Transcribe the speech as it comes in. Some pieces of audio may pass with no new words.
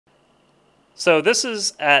So this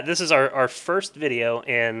is our first video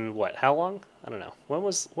in what? How long? I don't know. What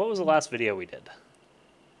was the last video we did?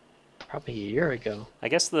 Probably a year ago. I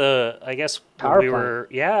guess when Power we plant. were,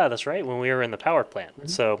 yeah, that's right, when we were in the power plant. Mhm.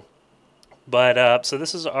 So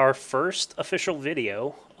this is our first official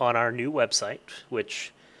video on our new website,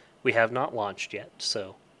 which we have not launched yet.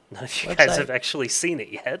 So none of you guys Website. have actually seen it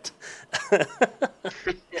yet.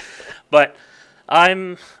 But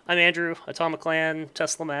I'm Andrew, Atomic Clan,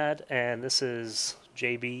 Tesla Mad, and this is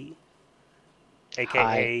JB, Hi.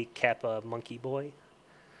 aka Kappa Monkey Boy.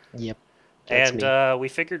 Yep, that's And me. we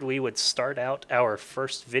figured we would start out our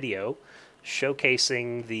first video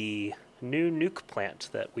showcasing the new nuke plant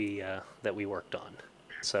that we worked on.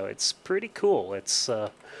 So it's pretty cool. It's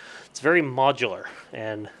very modular,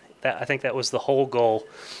 and I think that was the whole goal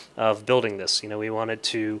of building this. You know, we wanted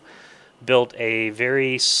to build a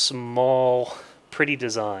very small, pretty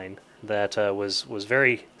design that was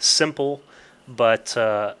very simple but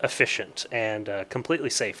efficient and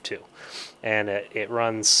completely safe too. And it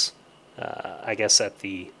runs, I guess, at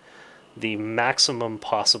the maximum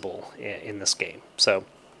possible in this game. So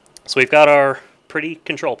we've got our pretty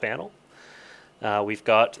control panel. We've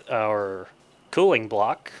got our cooling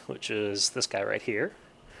block, which is this guy right here.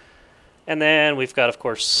 And then we've got, of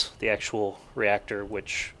course, the actual reactor,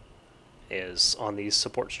 which is on these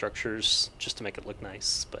support structures just to make it look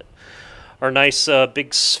nice. But our nice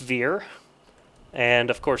big sphere, and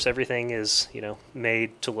of course everything is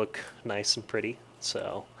made to look nice and pretty.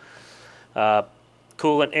 So uh,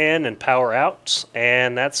 coolant in and power out,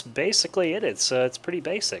 and that's basically it. It's pretty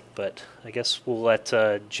basic, but I guess we'll let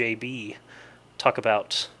JB talk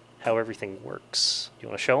about how everything works. You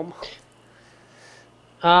want to show him?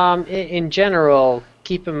 In general,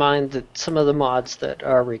 keep in mind that some of the mods that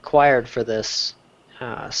are required for this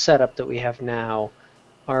setup that we have now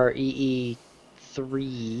are EE3,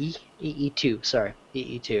 EE2, sorry,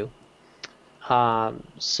 EE2.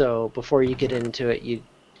 So before you get into it, you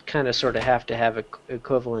kind of sort of have to have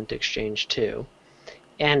equivalent exchange too.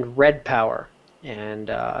 And red power.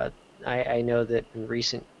 And I know that in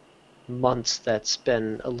recent months that's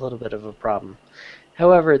been a little bit of a problem.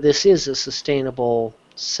 However, this is a sustainable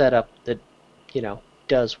setup that,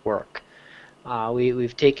 does work.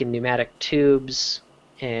 We've taken pneumatic tubes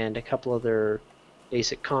and a couple other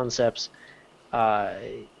basic concepts uh,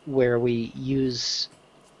 where we use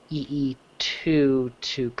EE2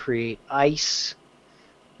 to create ice,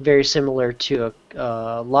 very similar to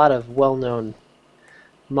a lot of well-known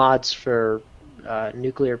mods for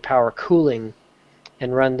nuclear power cooling,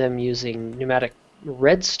 and run them using pneumatic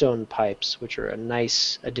redstone pipes, which are a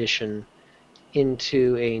nice addition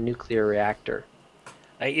into a nuclear reactor.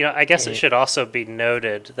 I guess it And, should also be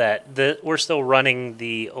noted that we're still running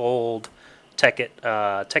the old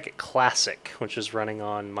Tekkit Classic, which is running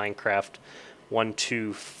on Minecraft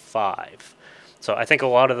 1.2.5. So I think a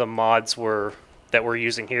lot of the mods that we're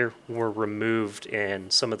using here were removed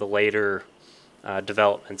in some of the later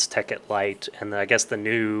developments, Tekkit Lite, and I guess the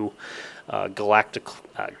new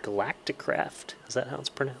Galacticraft. Is that how it's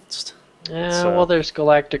pronounced? well, So there's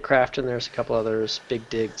Galacticraft and there's a couple others, Big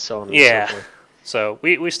Dig, so on and so yeah, forth. so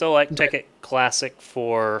we still like But Tekkit Classic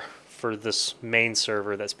for this main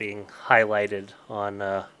server that's being highlighted on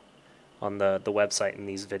the website in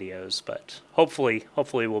these videos. But hopefully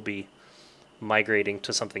we'll be migrating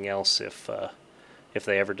to something else if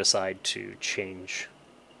they ever decide to change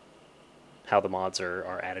how the mods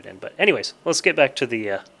are added in. But anyways, let's get back to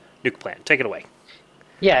the nuke plant. Take it away.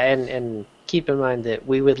 yeah, and keep in mind that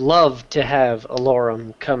we would love to have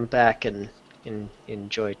Alorum come back and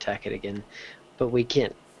enjoy Tackett again, but we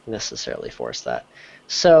can't necessarily force that.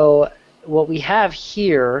 So what we have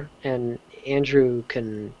here, and Andrew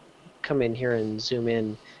can come in here and zoom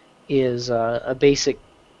in, is a basic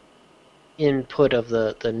input of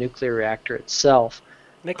the nuclear reactor itself.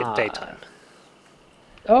 Make it Uh, daytime.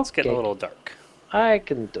 It's getting a okay, little dark. I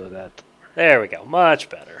can do that. There we go. Much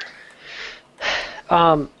better.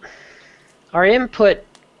 Um, our input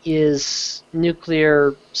is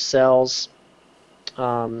nuclear cells,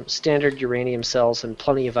 standard uranium cells, and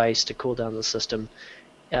plenty of ice to cool down the system.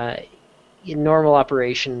 Uh, in normal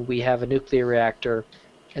operation, we have a nuclear reactor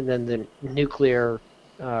and then the nuclear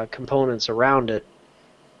components around it.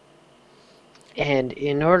 And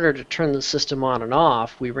in order to turn the system on and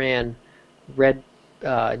off, we ran red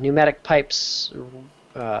pneumatic pipes,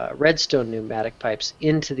 redstone pneumatic pipes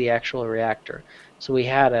into the actual reactor. So we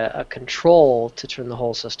had a control to turn the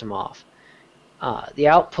whole system off. The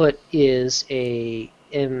output is a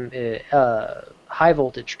high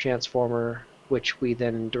voltage transformer, which we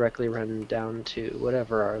then directly run down to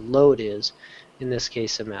whatever our load is, in this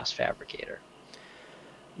case a mass fabricator.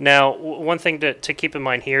 Now, one thing to keep in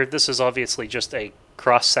mind here, this is obviously just a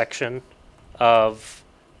cross section of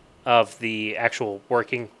the actual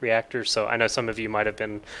working reactor. So I know some of you might have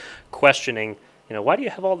been questioning, why do you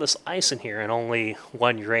have all this ice in here and only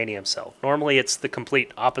one uranium cell? Normally it's the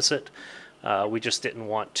complete opposite. We just didn't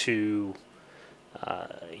want to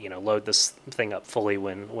load this thing up fully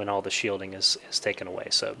when all the shielding is taken away.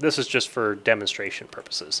 So this is just for demonstration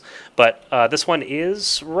purposes. But this one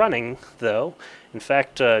is running, though. In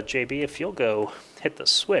fact, JB, if you'll go hit the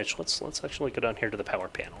switch, let's actually go down here to the power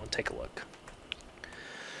panel and take a look.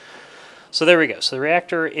 So there we go. So the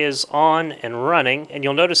reactor is on and running, and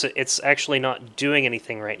you'll notice it's actually not doing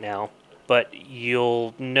anything right now. But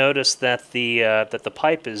you'll notice that the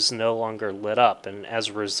pipe is no longer lit up, and as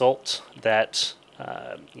a result, that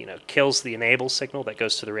kills the enable signal that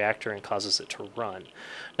goes to the reactor and causes it to run.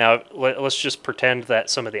 Now, let's just pretend that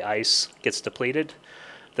some of the ice gets depleted.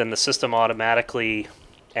 Then the system automatically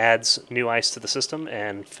adds new ice to the system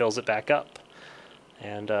and fills it back up.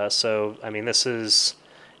 And so, I mean, this is,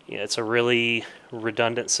 it's a really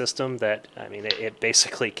redundant system that, I mean, it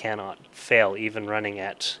basically cannot fail, even running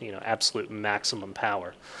at, absolute maximum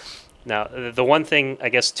power. Now, the one thing, I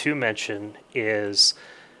guess, to mention is,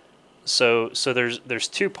 so there's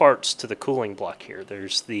two parts to the cooling block here.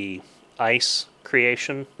 There's the ice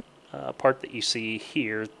creation part that you see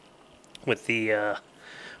here with the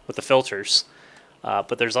filters,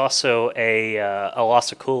 but there's also a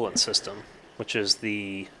loss of coolant system, which is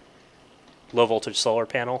the low voltage solar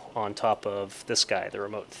panel on top of this guy, the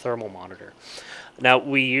remote thermal monitor. Now,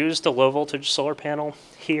 we used a low voltage solar panel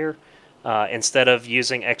here instead of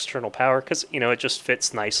using external power because, it just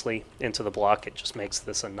fits nicely into the block. It just makes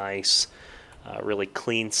this a nice, really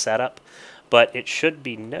clean setup. But it should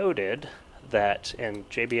be noted that, and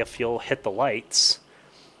JB, if you'll hit the lights,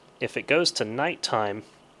 if it goes to nighttime,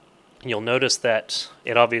 you'll notice that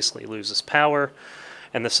it obviously loses power,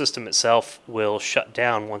 and the system itself will shut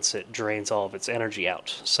down once it drains all of its energy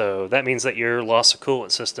out. So that means that your loss of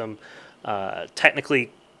coolant system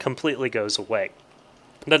technically completely goes away.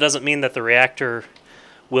 That doesn't mean that the reactor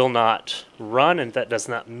will not run, and that does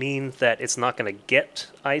not mean that it's not going to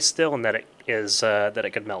get ice still and that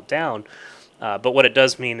it could melt down. But what it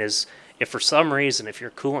does mean is, if for some reason, if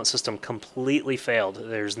your coolant system completely failed,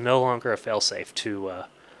 there's no longer a failsafe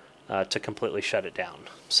to completely shut it down.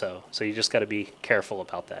 So you just got to be careful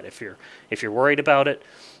about that. If you're worried about it,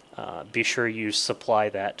 be sure you supply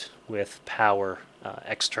that with power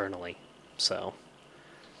externally. So,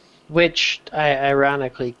 which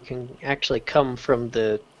ironically can actually come from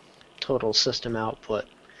the total system output.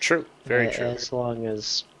 True, very true. As long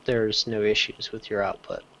as there's no issues with your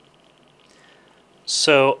output.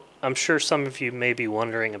 So I'm sure some of you may be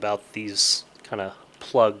wondering about these kind of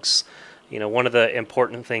plugs. One of the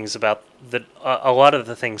important things about a lot of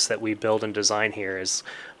the things that we build and design here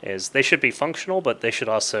is they should be functional, but they should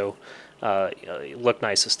also look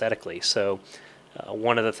nice aesthetically. So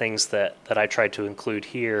one of the things that I tried to include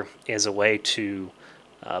here is a way to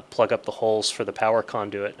plug up the holes for the power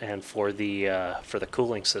conduit and for the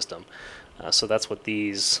cooling system. So that's what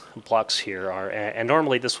these blocks here are. And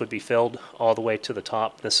normally this would be filled all the way to the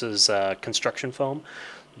top. This is construction foam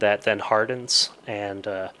that then hardens, and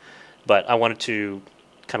but I wanted to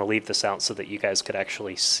kind of leave this out so that you guys could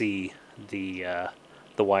actually see the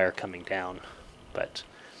wire coming down. But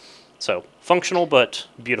so functional but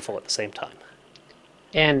beautiful at the same time.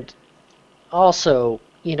 And also,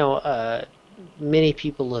 many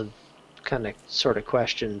people have kind of sort of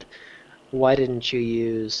questioned, why didn't you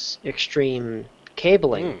use extreme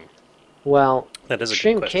cabling? Well, that is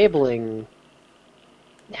extreme cabling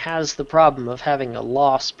has the problem of having a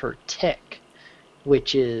loss per tick,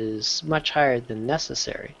 which is much higher than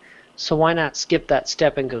necessary. So why not skip that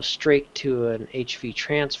step and go straight to an HV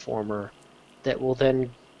transformer that will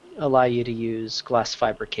then allow you to use glass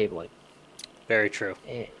fiber cabling? Very true.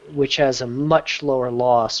 Which has a much lower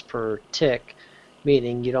loss per tick,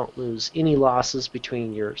 meaning you don't lose any losses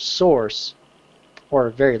between your source,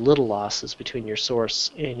 or very little losses between your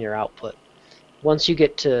source and your output. Once you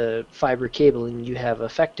get to fiber cabling, you have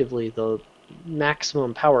effectively the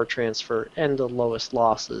maximum power transfer and the lowest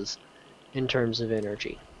losses in terms of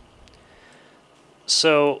energy.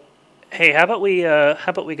 So, hey, how about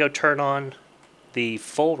we go turn on the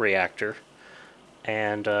full reactor,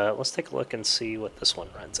 and let's take a look and see what this one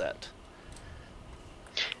runs at.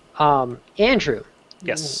 Andrew.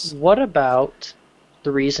 Yes. What about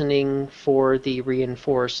the reasoning for the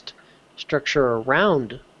reinforced structure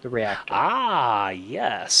around the reactor? Ah,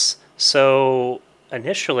 yes. So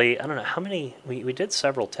initially, I don't know how many, we did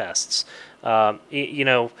several tests. The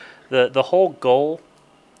whole goal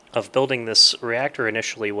of building this reactor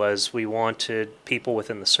initially was we wanted people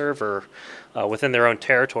within the server, within their own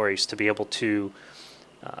territories, to be able to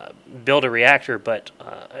build a reactor, but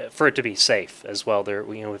for it to be safe as well. There,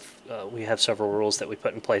 we have several rules that we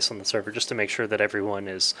put in place on the server just to make sure that everyone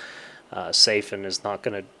is safe and is not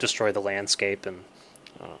going to destroy the landscape. And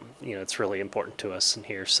it's really important to us in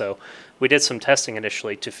here. So we did some testing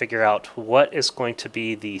initially to figure out what is going to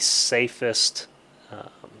be the safest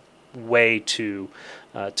way to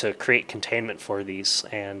create containment for these.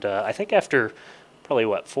 And I think after probably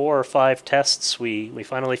 4 or 5 tests, we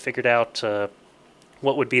finally figured out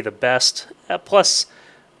what would be the best, plus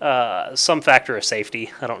some factor of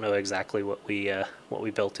safety. I don't know exactly what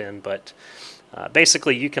we built in, but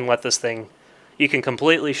basically you can let this thing, you can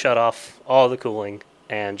completely shut off all the cooling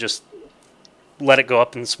and just let it go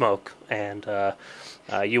up in smoke, and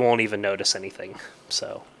you won't even notice anything.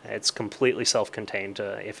 So it's completely self-contained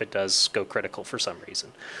if it does go critical for some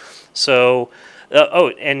reason. So,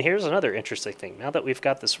 and here's another interesting thing. Now that we've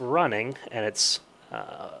got this running and it's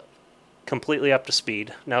completely up to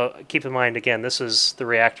speed. Now, keep in mind, again, this is the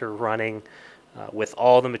reactor running with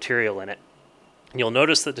all the material in it. You'll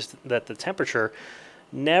notice that the temperature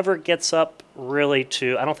never gets up really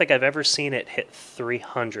to, I don't think I've ever seen it hit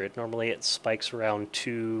 300. Normally it spikes around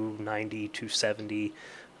 290, 270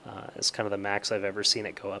 is kind of the max I've ever seen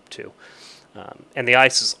it go up to. And the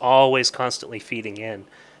ice is always constantly feeding in.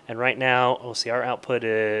 And right now, see, our output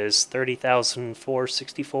is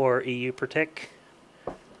 30,464 EU per tick.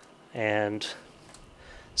 And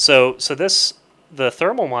so the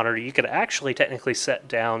thermal monitor, you could actually technically set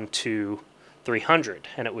down to 300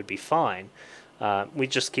 and it would be fine. We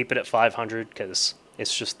just keep it at 500 because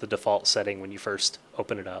it's just the default setting when you first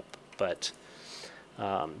open it up. But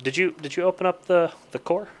did you open up the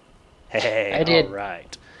core? Hey, I did. All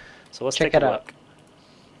right. So let's Check take a it out. look.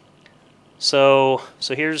 So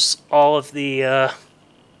here's all of the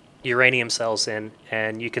uranium cells in,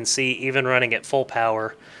 and you can see even running at full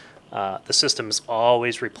power, the system is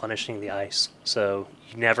always replenishing the ice, so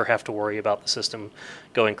you never have to worry about the system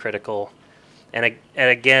going critical. And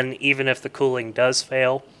again, even if the cooling does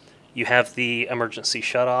fail, you have the emergency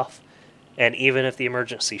shutoff, and even if the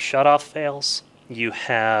emergency shutoff fails, you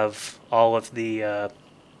have all of the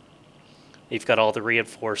you've got all the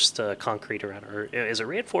reinforced concrete around. Or is it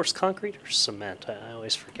reinforced concrete or cement? I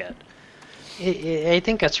always forget. I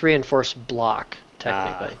think that's reinforced block,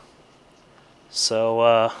 technically. So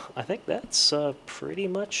I think that's pretty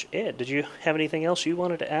much it. Did you have anything else you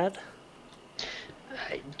wanted to add?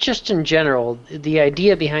 Just in general, the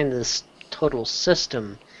idea behind this total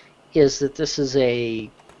system is that this is a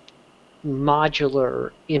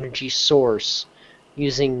modular energy source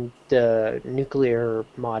using the nuclear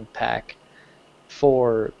mod pack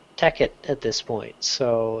for Tekkit at this point.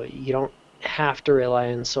 So you don't have to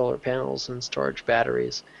rely on solar panels and storage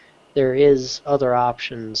batteries. There is other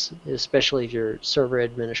options, especially if your server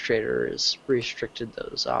administrator has restricted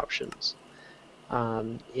those options.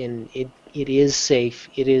 And it is safe,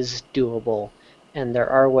 it is doable, and there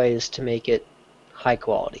are ways to make it high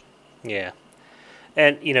quality. Yeah,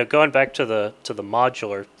 and going back to the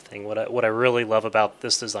modular thing, what I really love about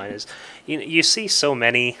this design is, you see so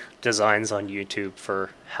many designs on YouTube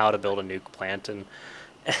for how to build a nuke plant, and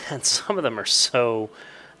some of them are so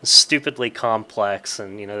stupidly complex,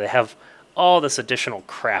 and they have all this additional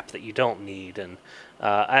crap that you don't need. And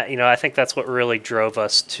I think that's what really drove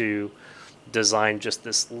us to design just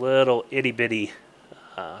this little itty bitty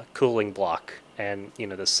cooling block, and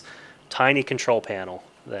this tiny control panel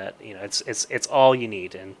that it's all you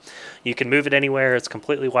need, and you can move it anywhere. It's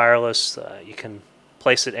completely wireless. You can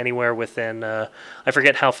place it anywhere within I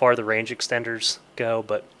forget how far the range extenders go,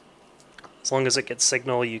 but as long as it gets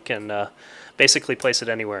signal, you can basically place it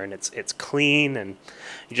anywhere, and it's clean, and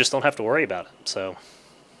you just don't have to worry about it. So,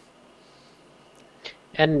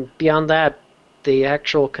 and beyond that, the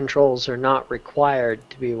actual controls are not required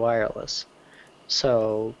to be wireless.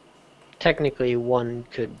 So technically one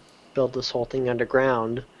could build this whole thing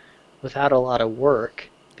underground without a lot of work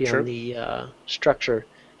beyond the structure,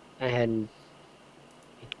 and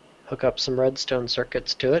hook up some redstone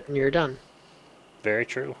circuits to it and you're done. Very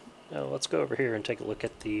true. Now let's go over here and take a look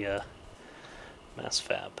at the mass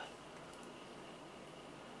fab.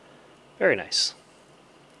 Very nice.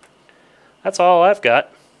 That's all I've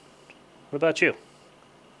got. What about you?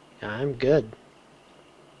 I'm good.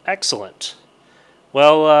 Excellent.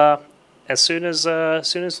 Well, as soon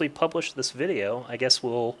as we publish this video, I guess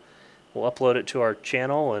we'll upload it to our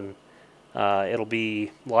channel, and it'll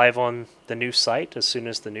be live on the new site as soon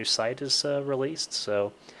as the new site is released.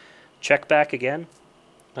 So check back again,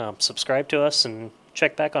 subscribe to us, and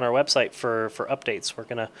check back on our website for updates. We're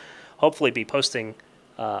gonna hopefully be posting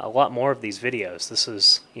a lot more of these videos. This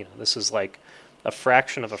is like a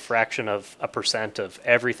fraction of a percent of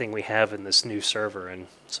everything we have in this new server. And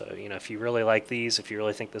so, if you really like these, if you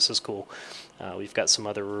really think this is cool, we've got some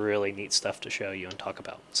other really neat stuff to show you and talk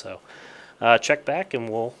about. So check back, and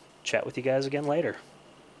we'll chat with you guys again later.